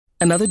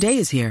Another day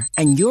is here,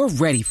 and you're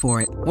ready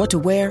for it. What to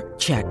wear?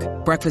 Check.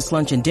 Breakfast,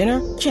 lunch, and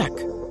dinner? Check.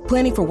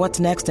 Planning for what's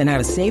next and how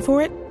to save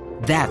for it?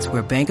 That's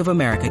where Bank of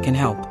America can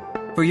help.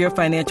 For your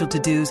financial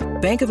to-dos,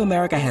 Bank of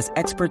America has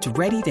experts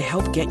ready to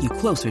help get you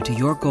closer to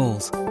your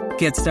goals.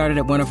 Get started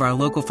at one of our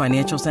local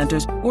financial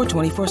centers or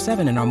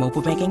 24/7 in our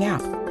mobile banking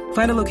app.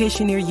 Find a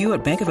location near you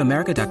at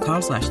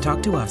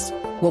bankofamerica.com/talktous.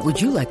 What would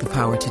you like the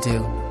power to do?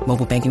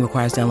 Mobile banking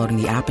requires downloading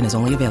the app and is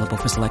only available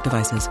for select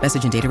devices.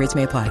 Message and data rates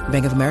may apply.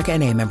 Bank of America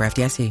N.A., member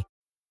FDIC.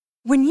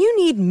 When you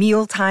need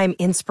mealtime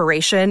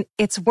inspiration,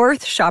 it's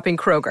worth shopping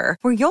Kroger,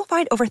 where you'll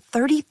find over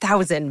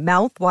 30,000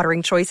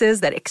 mouth-watering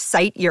choices that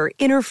excite your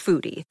inner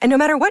foodie. And no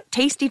matter what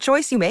tasty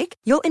choice you make,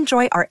 you'll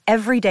enjoy our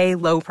everyday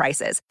low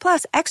prices,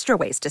 plus extra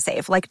ways to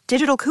save, like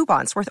digital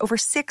coupons worth over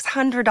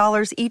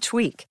 $600 each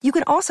week. You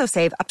can also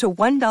save up to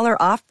 $1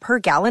 off per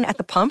gallon at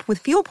the pump with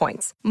fuel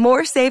points.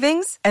 More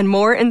savings and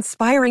more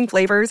inspiring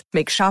flavors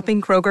make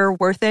shopping Kroger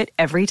worth it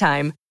every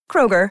time.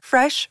 Kroger,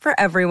 fresh for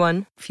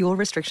everyone. Fuel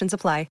restrictions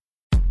apply.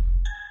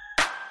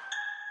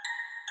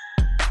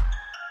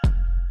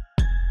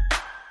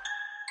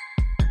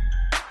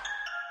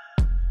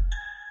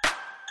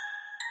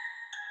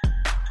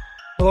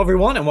 Hello,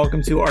 everyone, and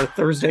welcome to our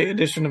Thursday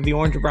edition of the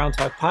Orange and Brown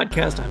Talk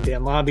podcast. I'm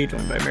Dan Labbe,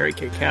 joined by Mary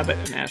Kay Cabot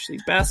and Ashley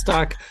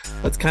Bastock.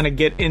 Let's kind of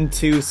get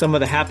into some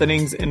of the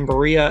happenings in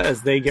Berea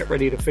as they get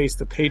ready to face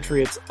the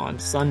Patriots on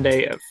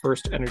Sunday at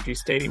First Energy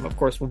Stadium. Of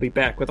course, we'll be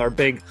back with our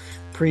big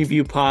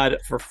preview pod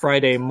for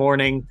Friday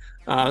morning.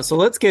 So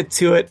let's get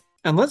to it.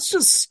 And let's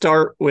just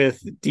start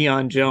with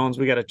Deion Jones.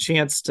 We got a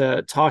chance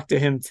to talk to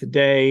him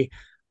today.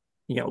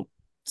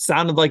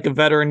 Sounded like a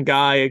veteran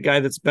guy, a guy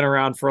that's been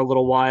around for a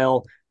little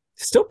while.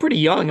 Still pretty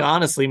young,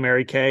 honestly,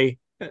 Mary Kay,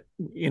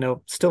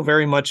 still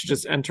very much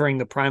just entering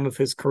the prime of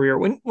his career.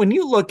 When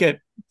you look at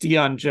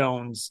Deion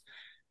Jones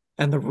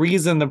and the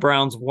reason the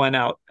Browns went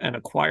out and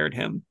acquired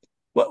him,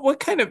 what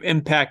kind of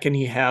impact can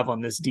he have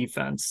on this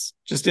defense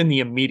just in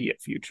the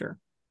immediate future?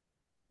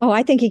 Oh,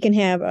 I think he can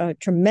have a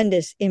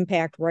tremendous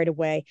impact right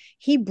away.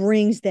 He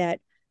brings that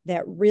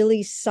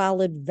really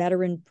solid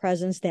veteran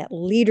presence, that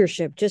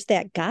leadership, just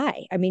that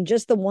guy. I mean,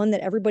 just the one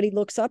that everybody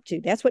looks up to.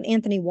 That's what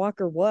Anthony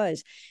Walker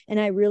was. And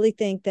I really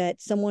think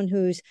that someone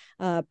who's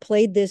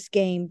played this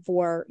game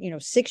for,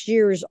 6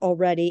 years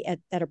already at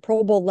a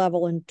Pro Bowl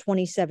level in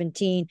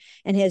 2017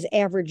 and has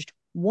averaged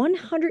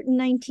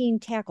 119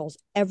 tackles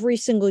every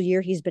single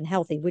year he's been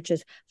healthy, which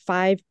is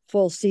 5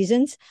 full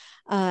seasons.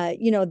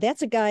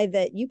 That's a guy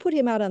that you put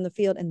him out on the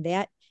field and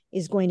that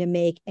is going to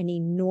make an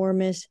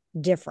enormous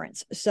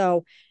difference.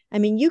 So, I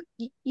mean, you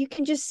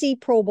can just see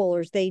Pro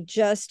Bowlers. They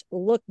just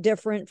look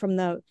different from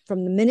the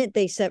minute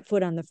they set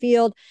foot on the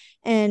field.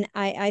 And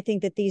I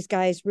think that these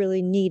guys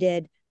really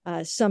needed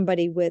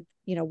somebody with,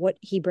 what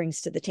he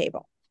brings to the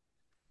table.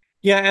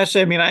 Yeah,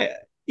 Ashley, I mean, I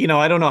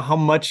don't know how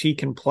much he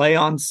can play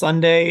on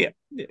Sunday.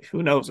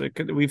 Who knows?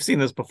 We've seen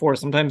this before.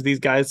 Sometimes these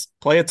guys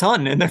play a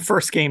ton in their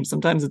first game.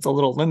 Sometimes it's a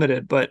little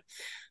limited, but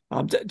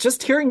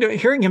just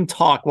hearing him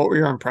talk, what were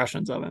your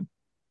impressions of him?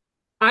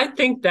 I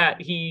think that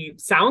he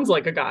sounds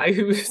like a guy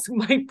who's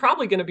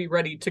probably going to be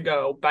ready to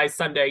go by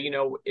Sunday,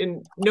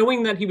 in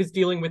knowing that he was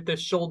dealing with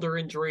this shoulder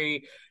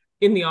injury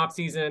in the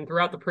offseason,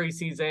 throughout the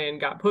preseason,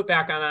 got put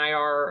back on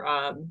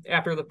IR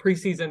after the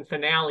preseason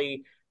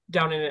finale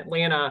down in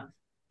Atlanta.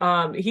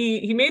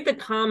 He made the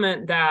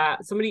comment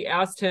that somebody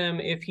asked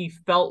him if he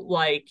felt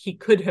like he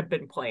could have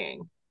been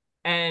playing.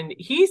 And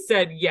he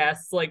said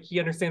yes, like he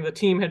understands the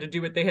team had to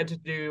do what they had to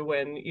do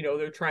and,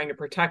 they're trying to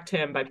protect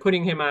him by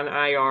putting him on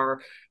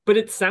IR. But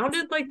it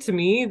sounded like to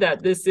me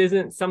that this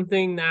isn't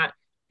something that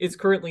is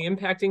currently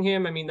impacting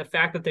him. I mean, the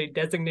fact that they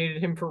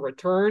designated him for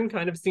return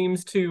kind of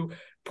seems to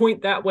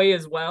point that way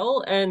as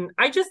well. And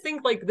I just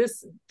think like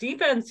this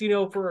defense,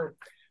 for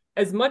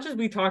as much as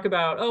we talk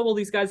about, oh, well,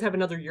 these guys have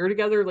another year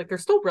together, like they're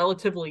still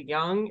relatively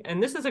young.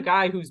 And this is a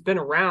guy who's been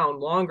around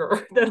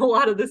longer than a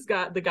lot of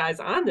the guys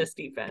on this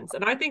defense.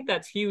 And I think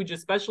that's huge,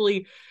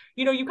 especially,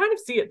 you kind of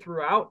see it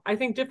throughout, I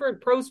think,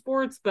 different pro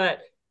sports, but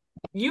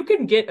you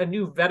can get a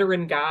new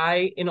veteran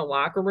guy in a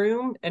locker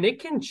room and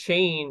it can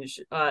change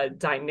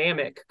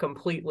dynamic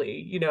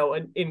completely.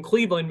 In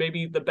Cleveland,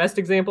 maybe the best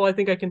example I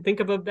think I can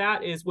think of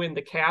that is when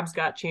the Cavs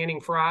got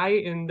Channing Frye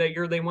in the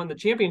year they won the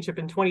championship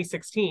in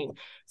 2016.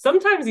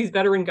 Sometimes these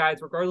veteran guys,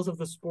 regardless of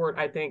the sport,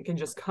 I think can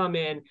just come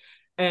in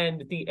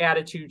and the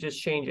attitude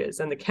just changes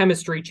and the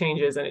chemistry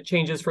changes and it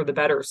changes for the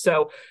better.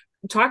 So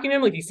talking to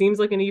him, like he seems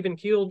like an even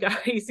keeled guy.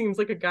 He seems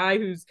like a guy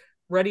who's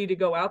ready to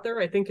go out there,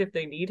 I think, if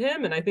they need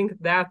him. And I think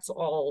that's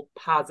all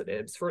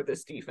positives for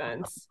this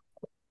defense.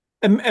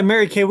 And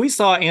Mary Kay, we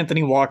saw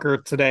Anthony Walker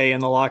today in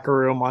the locker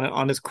room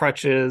on his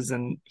crutches,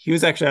 and he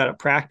was actually out of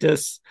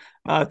practice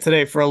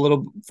today for a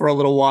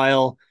little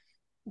while.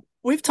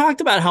 We've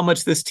talked about how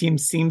much this team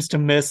seems to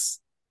miss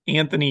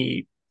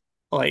Anthony,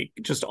 like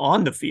just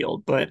on the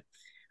field, but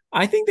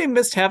I think they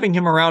missed having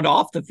him around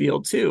off the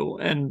field too.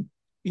 And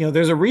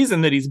there's a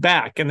reason that he's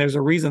back, and there's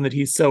a reason that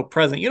he's so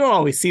present. You don't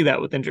always see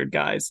that with injured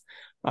guys,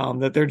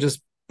 that they're just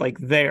like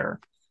there.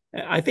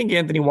 I think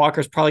Anthony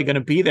Walker's probably going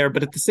to be there,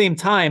 but at the same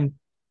time,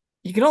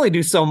 you can only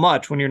do so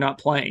much when you're not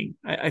playing.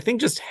 I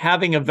think just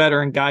having a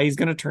veteran guy, he's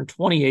going to turn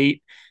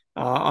 28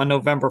 on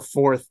November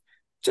 4th,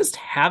 just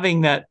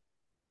having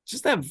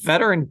just that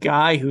veteran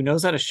guy who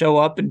knows how to show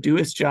up and do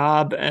his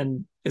job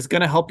and is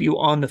going to help you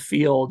on the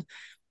field,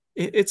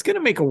 it's going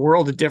to make a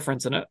world of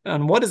difference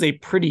on what is a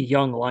pretty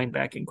young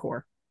linebacking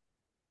core.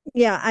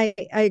 Yeah, I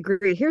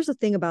agree. Here's the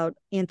thing about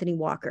Anthony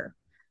Walker.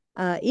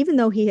 Even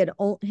though he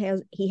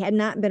had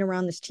not been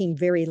around this team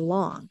very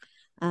long,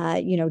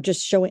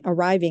 just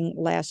arriving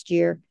last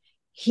year,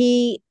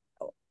 he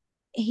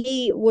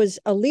was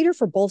a leader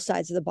for both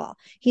sides of the ball.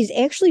 He's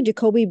actually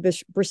Jacoby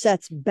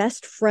Brissett's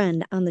best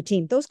friend on the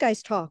team. Those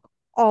guys talk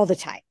all the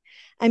time.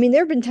 I mean,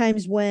 there have been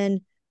times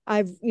when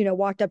I've,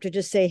 walked up to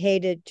just say hey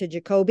to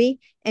Jacoby,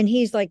 and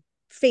he's like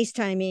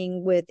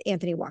FaceTiming with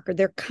Anthony Walker.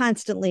 They're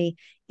constantly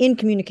in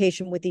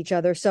communication with each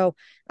other. So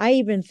I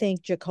even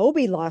think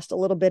Jacoby lost a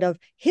little bit of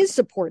his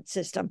support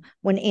system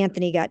when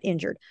Anthony got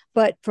injured.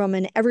 But from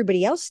an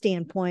everybody else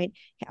standpoint,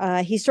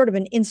 he's sort of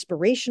an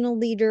inspirational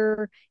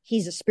leader.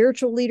 He's a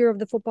spiritual leader of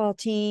the football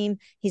team.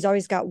 He's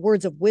always got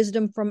words of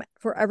wisdom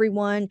for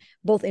everyone,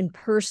 both in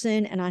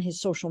person and on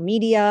his social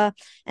media.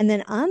 And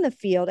then on the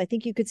field, I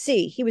think you could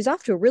see he was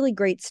off to a really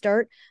great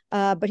start,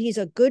 but he's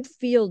a good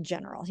field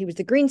general. He was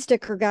the green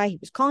sticker guy. He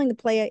was calling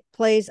the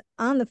plays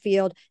on the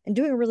field and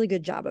doing a really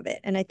good job of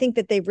it. And I think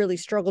that they've really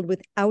struggled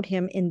without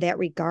him in that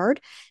regard.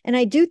 And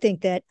I do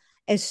think that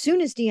as soon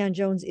as Deion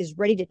Jones is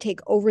ready to take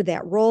over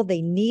that role,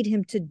 they need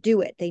him to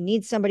do it. They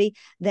need somebody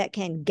that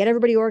can get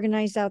everybody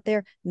organized out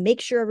there,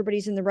 make sure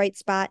everybody's in the right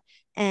spot.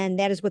 And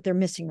that is what they're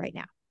missing right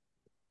now.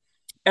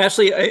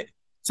 Ashley,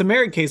 to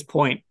Mary Kay's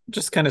point,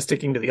 just kind of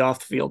sticking to the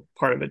off the field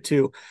part of it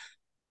too.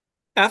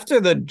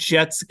 After the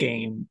Jets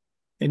game,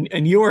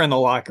 and you were in the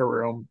locker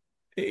room,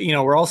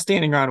 we're all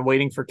standing around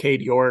waiting for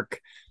Cade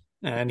York,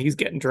 and he's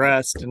getting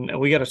dressed, and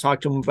we got to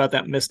talk to him about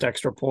that missed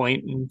extra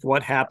point and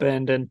what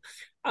happened. And,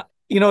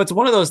 it's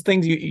one of those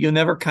things you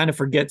never kind of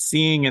forget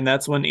seeing. And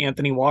that's when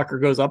Anthony Walker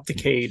goes up to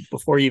Cade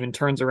before he even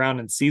turns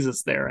around and sees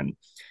us there, and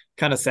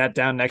kind of sat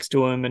down next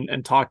to him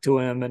and talked to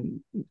him.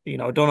 And,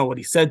 don't know what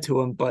he said to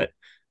him, but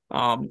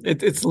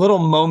it's little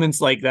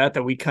moments like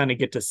that we kind of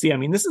get to see. I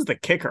mean, this is the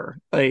kicker.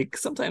 Like,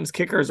 sometimes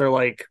kickers are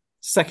like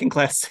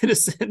second-class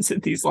citizens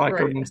in these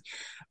locker rooms.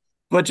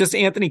 But just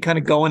Anthony kind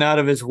of going out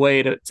of his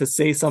way to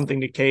say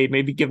something to Cade,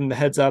 maybe give him the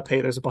heads up,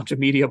 hey, there's a bunch of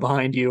media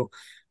behind you.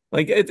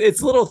 Like,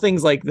 it's little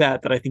things like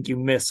that I think you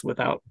miss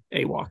without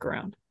a walk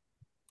around.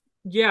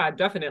 Yeah,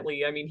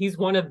 definitely. I mean, he's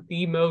one of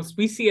the most,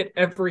 we see it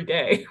every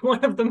day,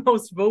 one of the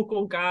most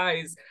vocal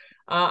guys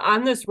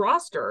on this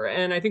roster.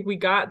 And I think we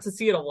got to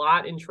see it a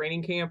lot in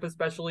training camp,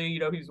 especially,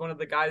 he's one of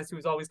the guys who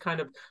was always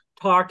kind of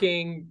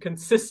talking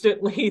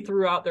consistently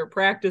throughout their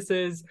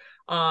practices.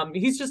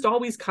 He's just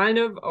always kind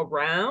of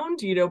around,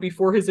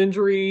 before his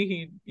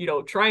injury, he,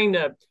 trying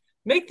to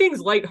make things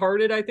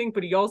lighthearted, I think,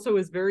 but he also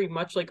is very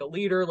much like a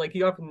leader. Like,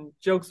 he often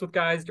jokes with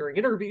guys during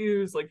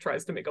interviews, like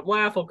tries to make them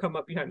laugh. He'll come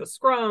up behind the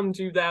scrum,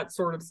 do that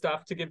sort of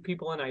stuff to give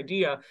people an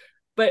idea.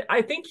 But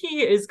I think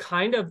he is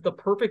kind of the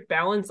perfect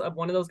balance of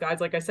one of those guys,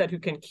 like I said, who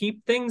can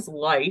keep things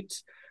light,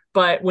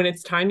 but when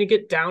it's time to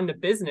get down to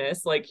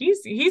business, like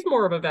he's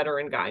more of a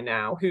veteran guy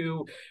now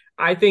who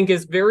I think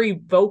is very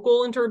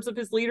vocal in terms of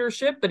his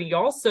leadership, but he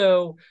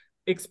also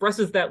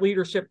expresses that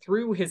leadership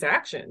through his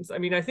actions. I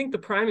mean, I think the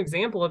prime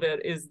example of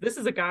it is this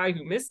is a guy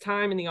who missed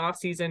time in the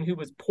offseason, who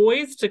was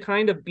poised to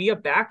kind of be a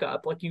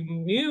backup. Like, you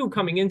knew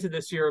coming into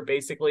this year,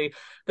 basically,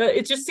 that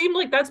it just seemed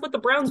like that's what the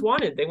Browns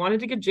wanted. They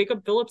wanted to give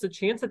Jacob Phillips a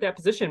chance at that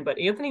position, but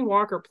Anthony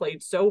Walker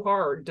played so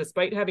hard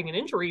despite having an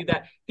injury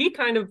that he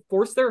kind of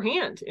forced their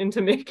hand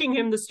into making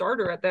him the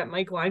starter at that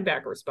Mike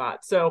linebacker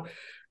spot. So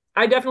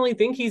I definitely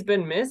think he's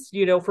been missed,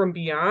 from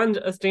beyond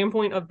a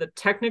standpoint of the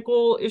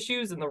technical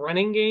issues in the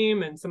running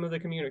game and some of the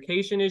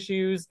communication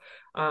issues.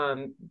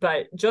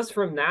 But just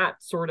from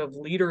that sort of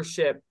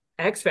leadership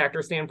X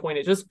factor standpoint,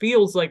 it just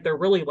feels like they're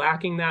really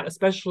lacking that,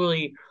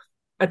 especially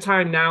a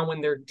time now when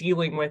they're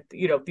dealing with,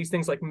 these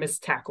things like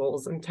missed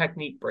tackles and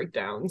technique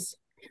breakdowns.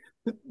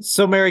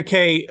 So Mary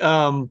Kay,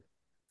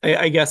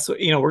 I guess,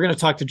 we're going to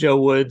talk to Joe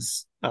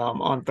Woods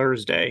on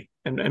Thursday,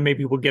 and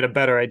maybe we'll get a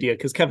better idea,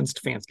 because Kevin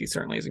Stefanski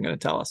certainly isn't going to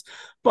tell us.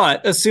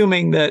 But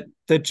assuming that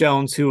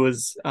Jones, who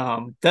was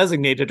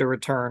designated to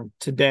return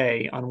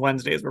today on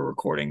Wednesday as we're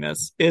recording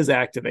this, is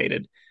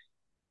activated,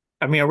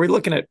 I mean, are we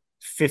looking at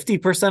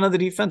 50% of the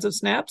defensive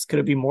snaps? Could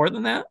it be more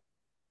than that?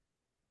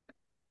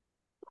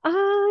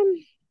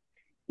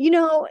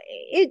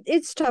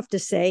 It's tough to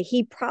say.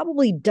 He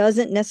probably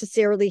doesn't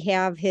necessarily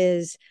have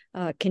his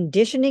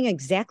conditioning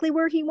exactly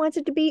where he wants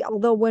it to be.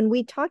 Although when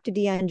we talked to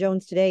Deion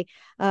Jones today,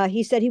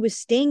 he said he was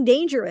staying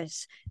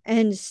dangerous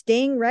and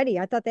staying ready.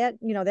 I thought that,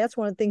 that's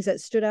one of the things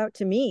that stood out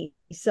to me.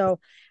 So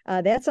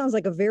that sounds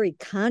like a very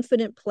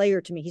confident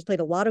player to me. He's played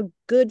a lot of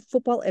good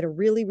football at a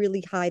really,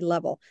 really high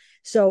level.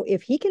 So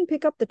if he can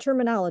pick up the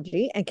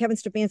terminology, and Kevin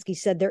Stefanski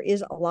said there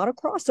is a lot of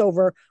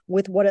crossover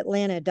with what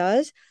Atlanta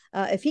does,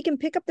 if he can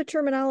pick up the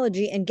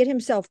terminology and get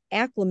himself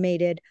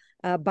acclimated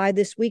by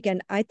this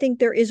weekend, I think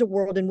there is a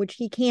world in which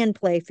he can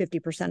play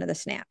 50% of the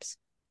snaps.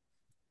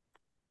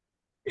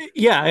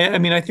 Yeah, I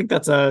mean, I think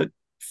that's a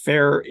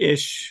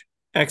fair-ish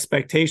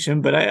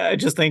expectation, but I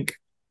just think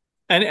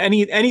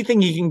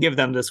anything he can give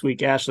them this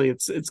week, Ashley,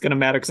 it's going to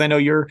matter because I know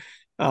you're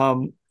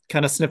kind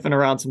of sniffing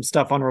around some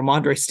stuff on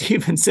Ramondre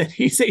Stevenson.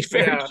 He's a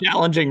very Yeah.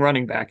 challenging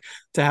running back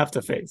to have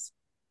to face.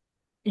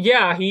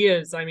 Yeah, he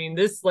is. I mean,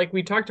 this, like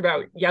we talked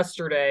about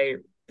yesterday,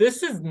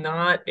 this is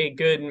not a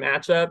good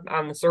matchup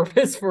on the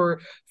surface for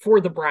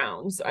the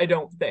Browns, I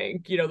don't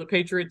think. The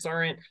Patriots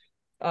aren't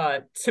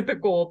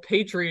typical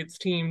Patriots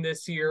team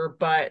this year,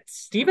 but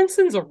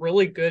Stevenson's a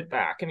really good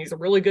back, and he's a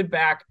really good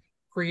back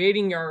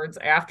creating yards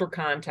after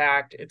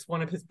contact. It's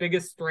one of his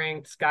biggest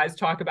strengths. Guys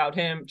talk about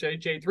him.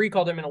 J3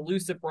 called him an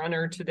elusive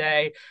runner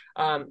today.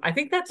 I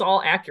think that's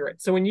all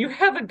accurate. So when you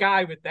have a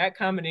guy with that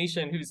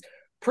combination who's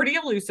pretty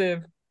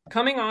elusive,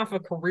 coming off a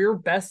career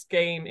best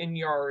game in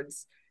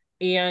yards,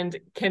 and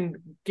can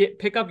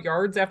pick up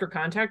yards after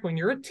contact when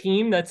you're a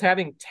team that's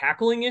having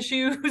tackling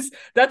issues,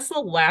 that's the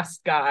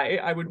last guy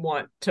I would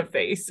want to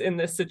face in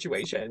this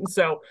situation.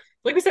 So,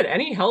 like we said,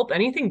 any help,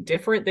 anything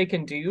different they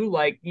can do,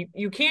 like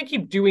you can't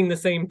keep doing the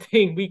same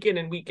thing week in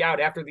and week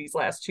out after these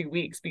last 2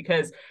 weeks,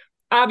 because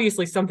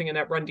obviously something in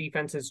that run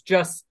defense is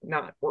just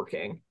not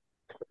working.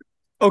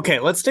 Okay,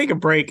 let's take a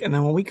break. And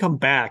then when we come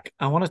back,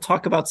 I want to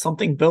talk about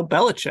something Bill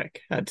Belichick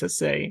had to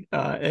say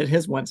at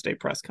his Wednesday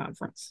press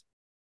conference.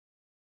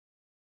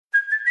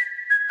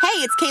 Hey,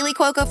 it's Kaylee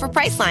Cuoco for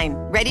Priceline.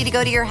 Ready to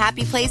go to your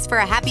happy place for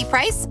a happy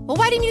price? Well,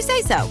 why didn't you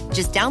say so?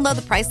 Just download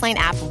the Priceline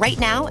app right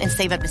now and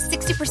save up to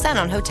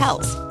 60% on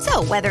hotels.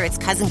 So whether it's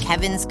Cousin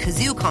Kevin's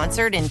Kazoo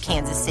Concert in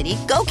Kansas City,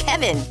 go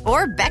Kevin,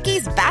 or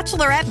Becky's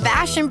Bachelorette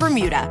Bash in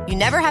Bermuda, you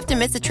never have to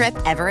miss a trip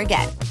ever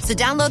again. So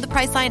download the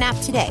Priceline app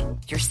today.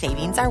 Your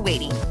savings are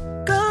waiting.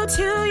 Go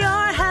to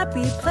your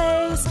happy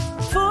place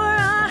for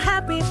a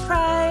happy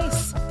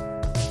price.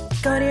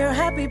 Go to your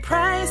happy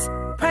price,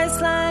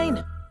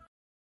 Priceline.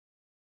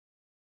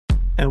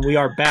 And we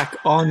are back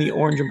on the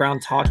Orange and Brown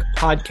Talk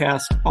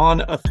podcast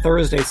on a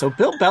Thursday. So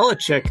Bill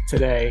Belichick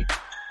today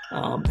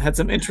had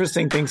some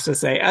interesting things to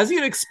say. As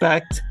you'd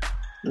expect,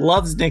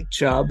 loves Nick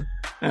Chubb.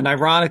 And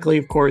ironically,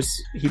 of course,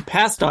 he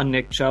passed on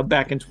Nick Chubb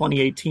back in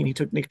 2018. He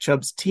took Nick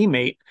Chubb's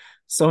teammate,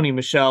 Sony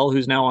Michel,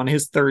 who's now on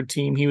his third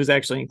team. He was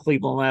actually in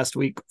Cleveland last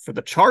week for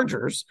the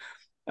Chargers.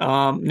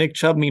 Nick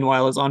Chubb,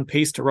 meanwhile, is on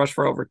pace to rush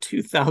for over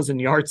 2,000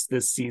 yards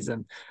this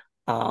season.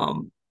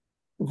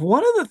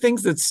 One of the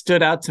things that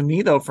stood out to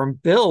me, though, from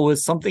Bill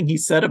was something he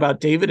said about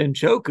David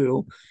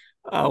Njoku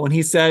when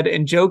he said,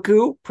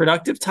 Njoku,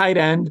 productive tight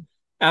end,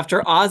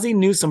 after Ozzie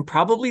Newsome,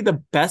 probably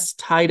the best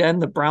tight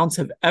end the Browns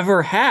have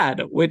ever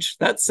had, which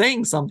that's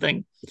saying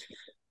something.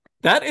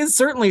 That is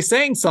certainly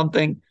saying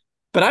something.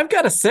 But I've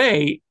got to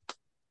say,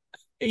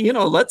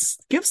 let's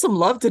give some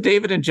love to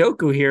David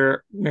Njoku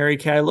here, Mary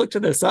Kay. I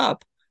looked this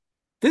up.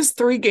 This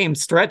 3-game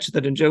stretch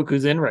that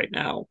Njoku's in right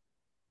now,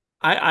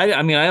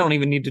 I mean, I don't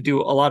even need to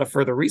do a lot of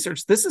further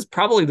research. This is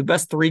probably the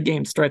best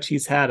 3-game stretch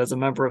he's had as a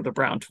member of the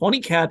Brown.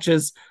 20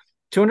 catches,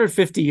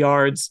 250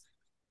 yards,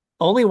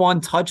 only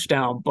 1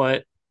 touchdown.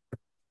 But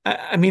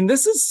I mean,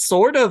 this is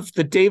sort of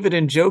the David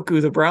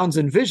Njoku the Browns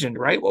envisioned,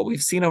 right? What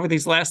we've seen over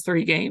these last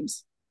 3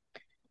 games.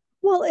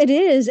 Well, it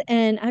is.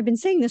 And I've been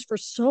saying this for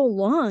so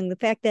long, the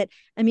fact that,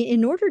 I mean,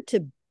 in order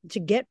to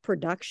get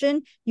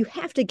production, you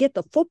have to get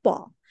the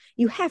football.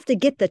 You have to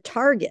get the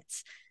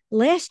targets.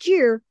 Last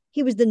year,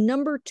 he was the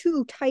number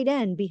 2 tight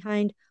end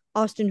behind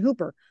Austin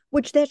Hooper,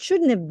 which that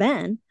shouldn't have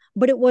been,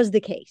 but it was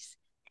the case.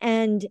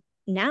 And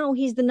now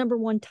he's the number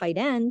 1 tight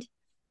end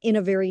in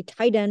a very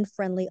tight end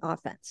friendly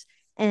offense.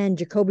 And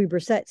Jacoby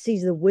Brissett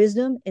sees the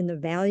wisdom and the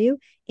value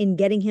in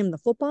getting him the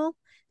football,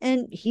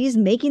 and he's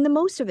making the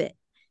most of it.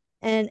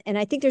 And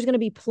I think there's going to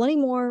be plenty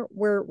more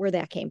where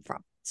that came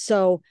from.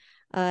 So,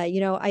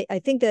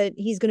 I think that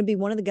he's going to be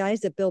one of the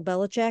guys that Bill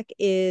Belichick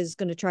is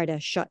going to try to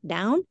shut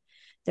down.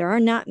 There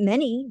are not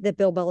many that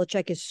Bill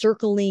Belichick is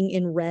circling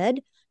in red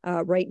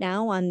right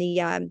now on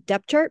the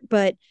depth chart,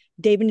 but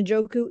David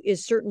Njoku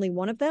is certainly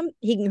one of them.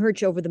 He can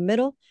hurt you over the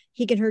middle.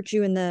 He can hurt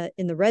you in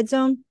the red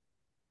zone,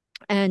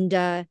 and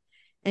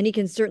he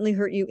can certainly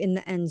hurt you in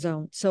the end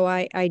zone. So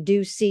I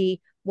do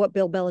see what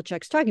Bill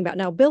Belichick's talking about.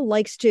 Now, Bill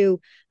likes to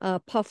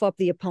puff up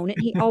the opponent.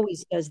 He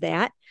always does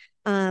that.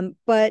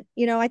 But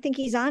I think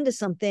he's onto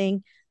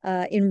something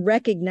in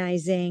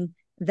recognizing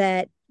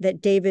that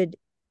David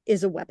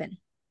is a weapon.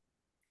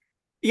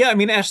 Yeah, I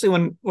mean, Ashley,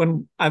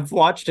 when I've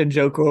watched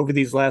Njoku over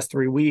these last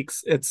 3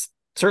 weeks, it's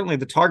certainly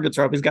the targets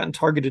are up. He's gotten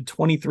targeted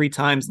 23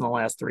 times in the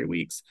last 3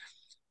 weeks.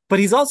 But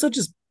he's also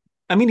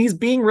he's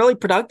being really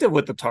productive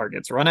with the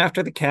targets. Run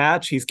after the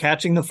catch. He's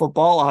catching the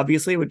football,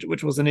 obviously,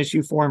 which was an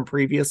issue for him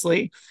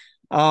previously.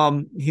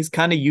 He's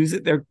kind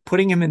of they're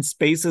putting him in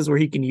spaces where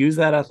he can use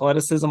that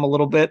athleticism a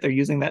little bit. They're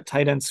using that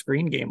tight end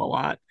screen game a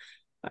lot.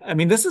 I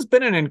mean, this has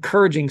been an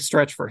encouraging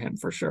stretch for him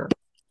for sure.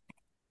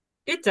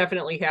 It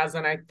definitely has.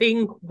 And I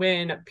think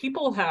when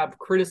people have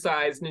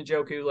criticized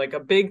Njoku, like a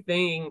big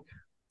thing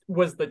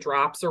was the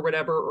drops or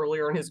whatever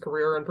earlier in his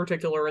career in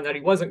particular, and that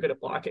he wasn't good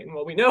at blocking.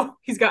 Well, we know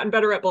he's gotten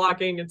better at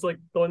blocking. It's like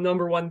the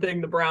number one thing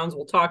the Browns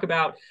will talk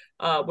about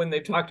when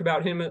they've talked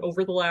about him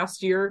over the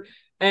last year.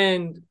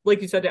 And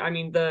like you said, I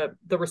mean, the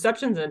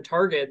receptions and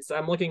targets,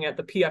 I'm looking at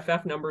the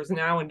PFF numbers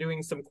now and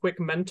doing some quick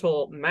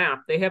mental math.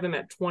 They have him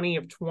at 20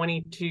 of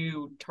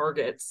 22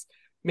 targets,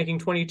 making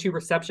 22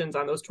 receptions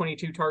on those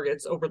 22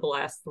 targets over the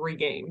last 3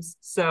 games.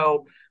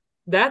 So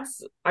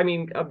that's, I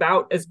mean,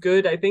 about as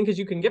good, I think, as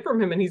you can get from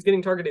him. And he's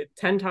getting targeted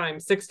 10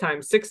 times, 6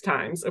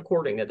 times,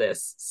 according to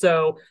this.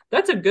 So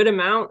that's a good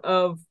amount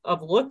of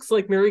looks,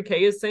 like Mary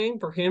Kay is saying,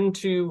 for him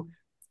to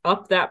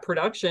up that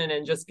production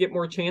and just get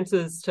more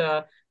chances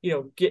to,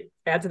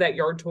 add to that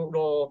yard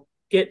total,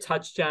 get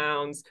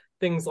touchdowns,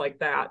 things like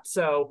that.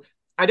 So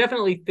I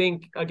definitely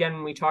think, again,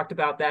 when we talked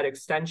about that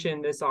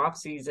extension this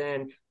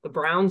offseason, the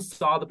Browns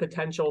saw the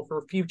potential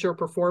for future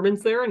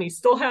performance there, and he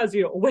still has,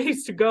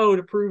 ways to go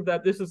to prove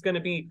that this is going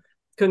to be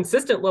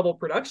consistent level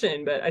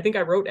production. But I think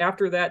I wrote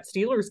after that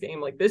Steelers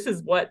game, like, this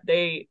is what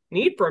they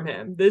need from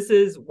him. This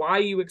is why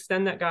you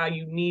extend that guy.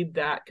 You need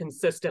that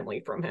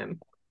consistently from him.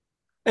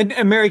 And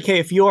Mary Kay,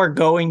 if you are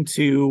going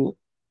to,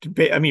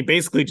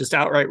 basically just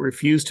outright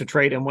refuse to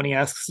trade him when he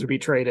asks to be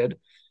traded,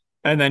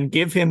 and then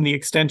give him the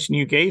extension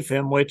you gave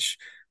him, which,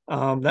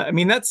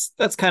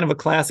 that's kind of a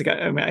classic.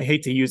 I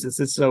hate to use this.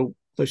 It's so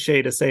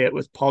cliche to say it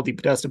with Paul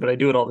DePodesta, but I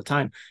do it all the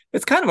time.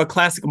 It's kind of a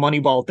classic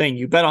Moneyball thing.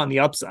 You bet on the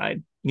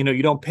upside.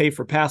 You don't pay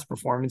for past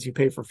performance. You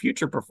pay for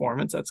future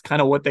performance. That's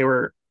kind of what they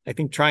were, I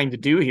think, trying to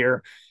do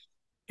here.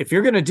 If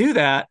you're going to do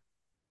that,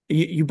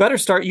 you better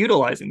start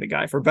utilizing the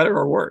guy, for better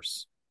or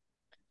worse.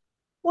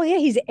 Well, yeah,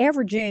 he's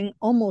averaging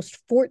almost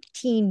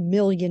 $14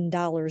 million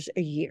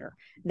a year.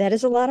 That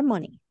is a lot of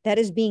money. That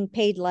is being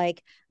paid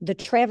like the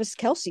Travis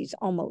Kelce's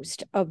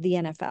almost of the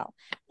NFL.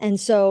 And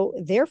so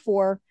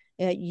therefore,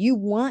 you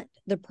want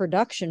the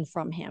production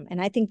from him.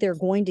 And I think they're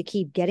going to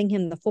keep getting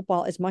him the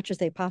football as much as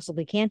they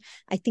possibly can.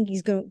 I think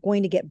he's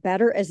going to get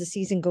better as the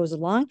season goes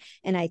along.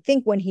 And I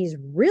think when he's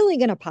really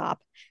going to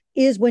pop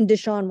is when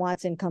Deshaun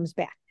Watson comes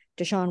back.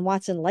 Deshaun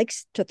Watson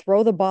likes to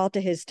throw the ball to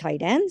his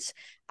tight ends.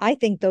 I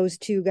think those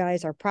two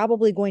guys are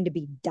probably going to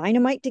be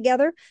dynamite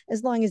together,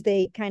 as long as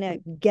they kind of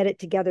get it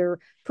together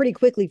pretty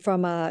quickly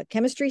from a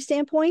chemistry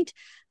standpoint.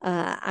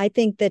 I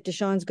think that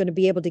Deshaun's going to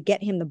be able to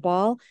get him the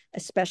ball,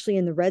 especially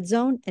in the red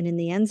zone and in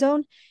the end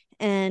zone.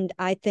 And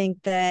I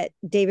think that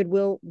David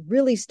will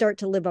really start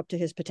to live up to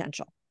his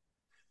potential.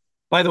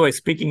 By the way,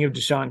 speaking of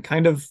Deshaun,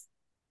 kind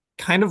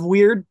of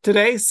weird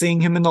today, seeing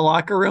him in the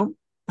locker room.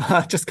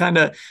 Just kind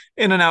of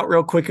in and out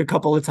real quick a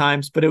couple of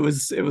times, but it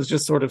was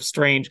just sort of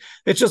strange.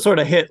 It just sort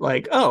of hit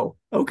like, oh,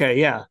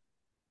 okay, yeah.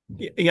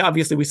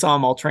 Obviously we saw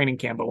him all training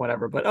camp or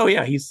whatever, but oh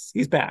yeah, he's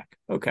back.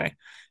 Okay,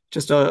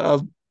 just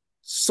a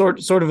sort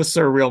of a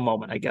surreal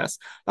moment, I guess.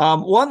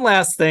 One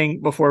last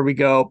thing before we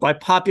go, by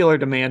popular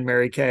demand,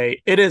 Mary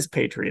Kay, it is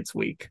Patriots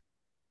week.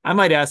 I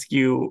might ask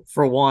you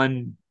for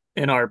one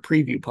in our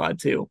preview pod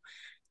too.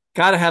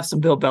 Got to have some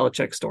Bill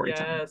Belichick story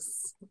time. Yes.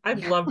 I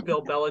love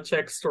Bill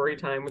Belichick's story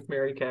time with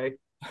Mary Kay.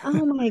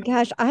 Oh my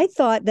gosh. I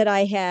thought that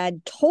I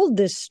had told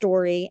this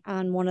story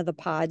on one of the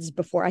pods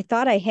before. I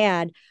thought I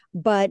had,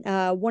 but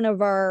one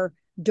of our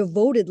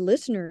devoted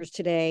listeners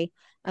today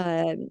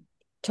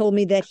told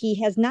me that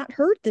he has not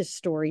heard this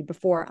story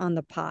before on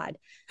the pod.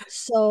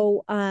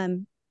 So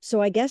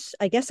I guess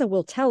I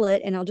will tell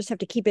it, and I'll just have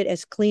to keep it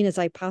as clean as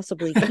I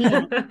possibly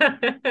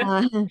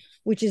can,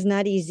 which is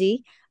not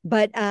easy.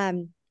 But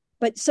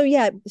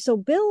so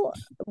Bill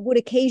would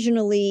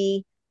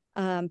occasionally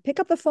pick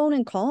up the phone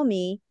and call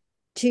me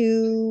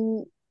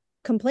to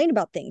complain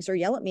about things or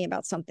yell at me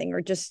about something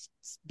or just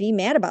be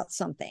mad about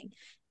something.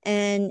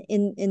 And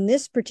in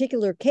this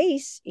particular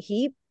case,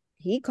 he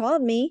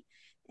called me,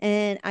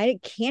 and I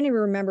can't even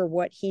remember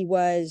what he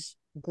was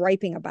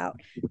griping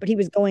about, but he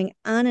was going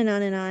on and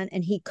on and on,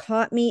 and he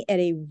caught me at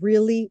a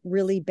really,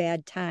 really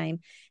bad time.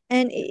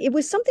 And it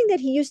was something that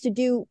he used to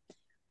do,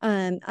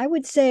 I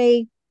would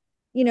say,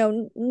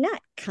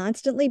 not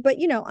constantly, but,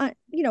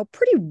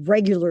 pretty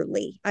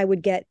regularly, I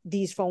would get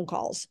these phone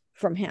calls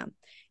from him.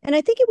 And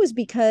I think it was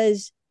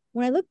because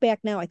when I look back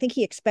now, I think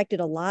he expected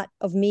a lot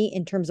of me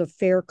in terms of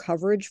fair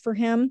coverage for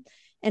him.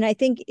 And I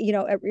think,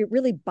 it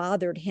really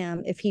bothered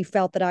him if he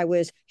felt that I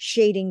was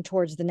shading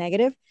towards the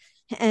negative.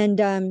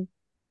 And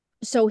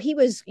so he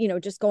was,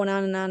 just going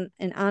on and on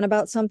and on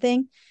about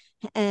something.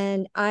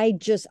 And I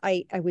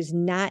was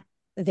not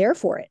there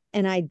for it.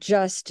 And I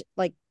just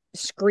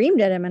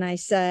screamed at him, and I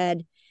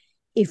said,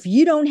 if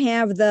you don't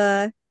have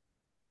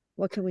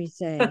what can we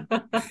say?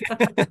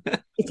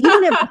 If you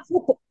don't have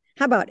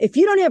if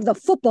you don't have the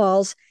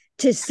footballs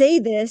to say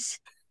this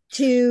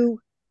to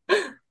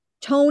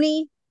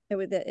Tony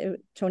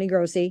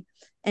Grossi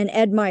and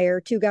Ed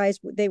Meyer, two guys,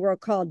 they were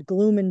called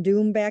Gloom and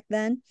Doom back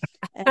then.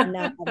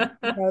 And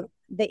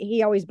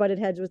he always butted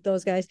heads with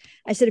those guys.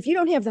 I said, if you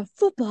don't have the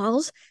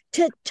footballs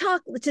to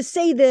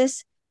say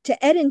this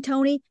to Ed and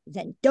Tony,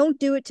 then don't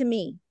do it to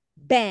me.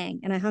 Bang.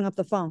 And I hung up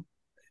the phone.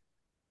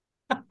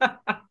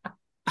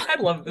 I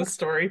love this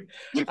story.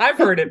 I've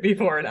heard it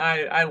before, and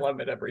I love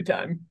it every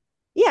time.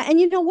 Yeah. And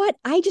you know what?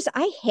 I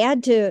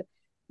had to,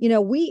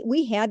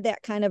 we had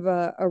that kind of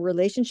a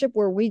relationship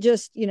where we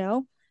just,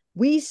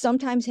 we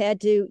sometimes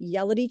had to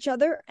yell at each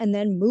other and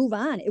then move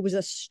on. It was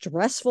a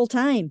stressful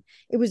time.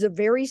 It was a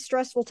very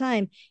stressful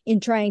time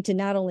in trying to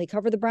not only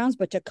cover the Browns,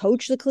 but to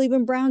coach the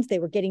Cleveland Browns. They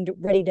were getting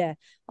ready to,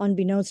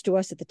 unbeknownst to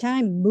us at the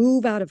time,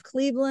 move out of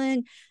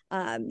Cleveland.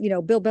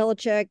 Bill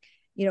Belichick,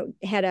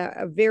 had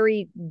a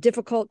very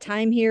difficult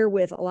time here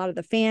with a lot of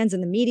the fans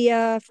and the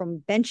media,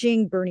 from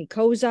benching Bernie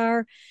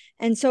Kosar.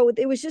 And so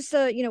it was just,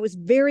 it was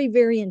very,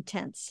 very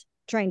intense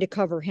trying to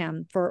cover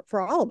him for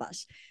all of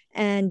us.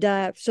 And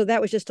so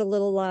that was just a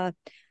little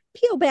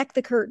peel back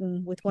the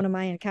curtain with one of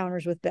my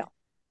encounters with Bill.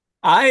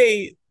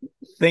 I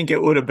think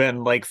it would have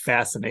been like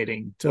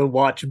fascinating to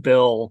watch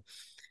Bill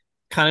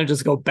kind of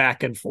just go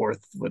back and forth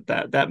with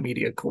that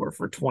media corps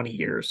for 20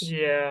 years.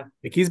 Yeah.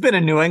 Like, he's been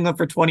in New England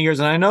for 20 years.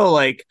 And I know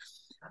like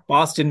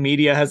Boston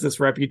media has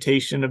this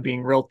reputation of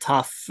being real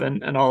tough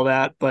and all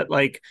that, but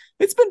like,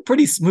 it's been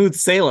pretty smooth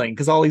sailing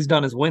because all he's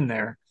done is win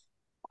there.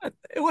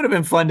 It would have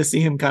been fun to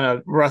see him kind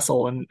of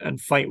wrestle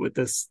and fight with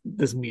this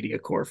media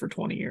corps for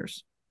 20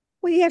 years.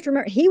 Well, you have to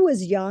remember, he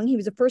was young. He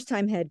was a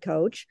first-time head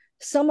coach.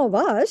 Some of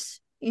us,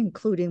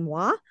 including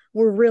moi,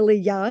 were really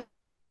young.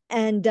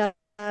 And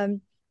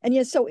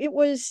yeah, so it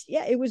was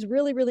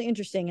really, really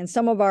interesting. And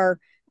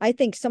I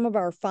think some of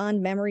our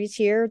fond memories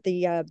here,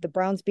 the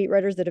Browns beat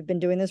writers that have been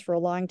doing this for a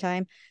long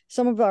time,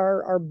 some of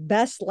our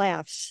best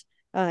laughs,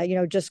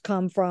 just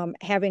come from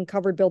having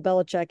covered Bill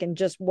Belichick and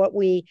just what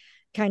we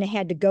kind of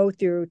had to go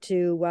through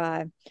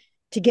to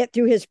get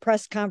through his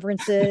press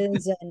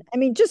conferences. And I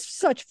mean, just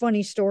such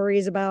funny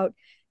stories about,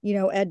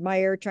 Ed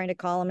Meyer trying to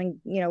call him, and,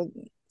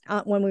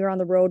 when we were on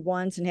the road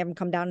once and have him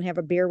come down and have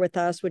a beer with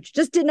us, which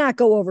just did not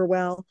go over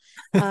well.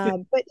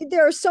 But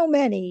there are so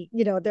many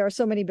Bill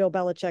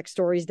Belichick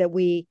stories that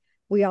we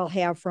all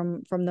have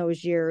from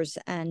those years.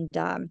 And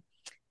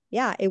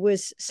it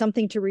was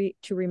something to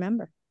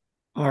remember.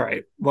 All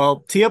right.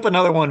 Well, tee up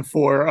another one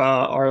for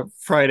our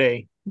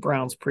Friday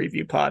Browns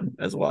preview pod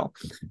as well.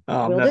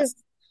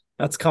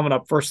 That's coming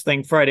up first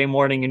thing Friday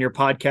morning in your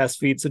podcast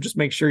feed. So just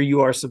make sure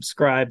you are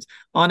subscribed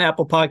on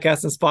Apple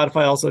Podcasts and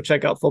Spotify. Also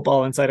check out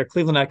Football Insider,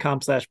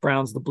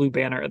 cleveland.com/Browns, the blue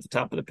banner at the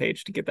top of the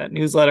page to get that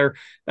newsletter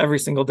every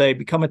single day.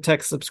 Become a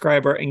tech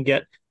subscriber and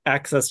get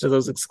access to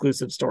those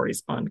exclusive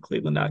stories on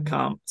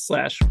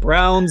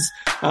cleveland.com/Browns.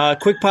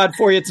 Quick pod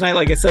for you tonight.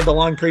 Like I said, the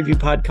long preview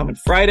pod coming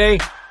Friday.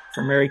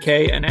 For Mary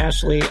Kay and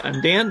Ashley,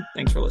 I'm Dan.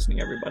 Thanks for listening,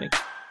 everybody.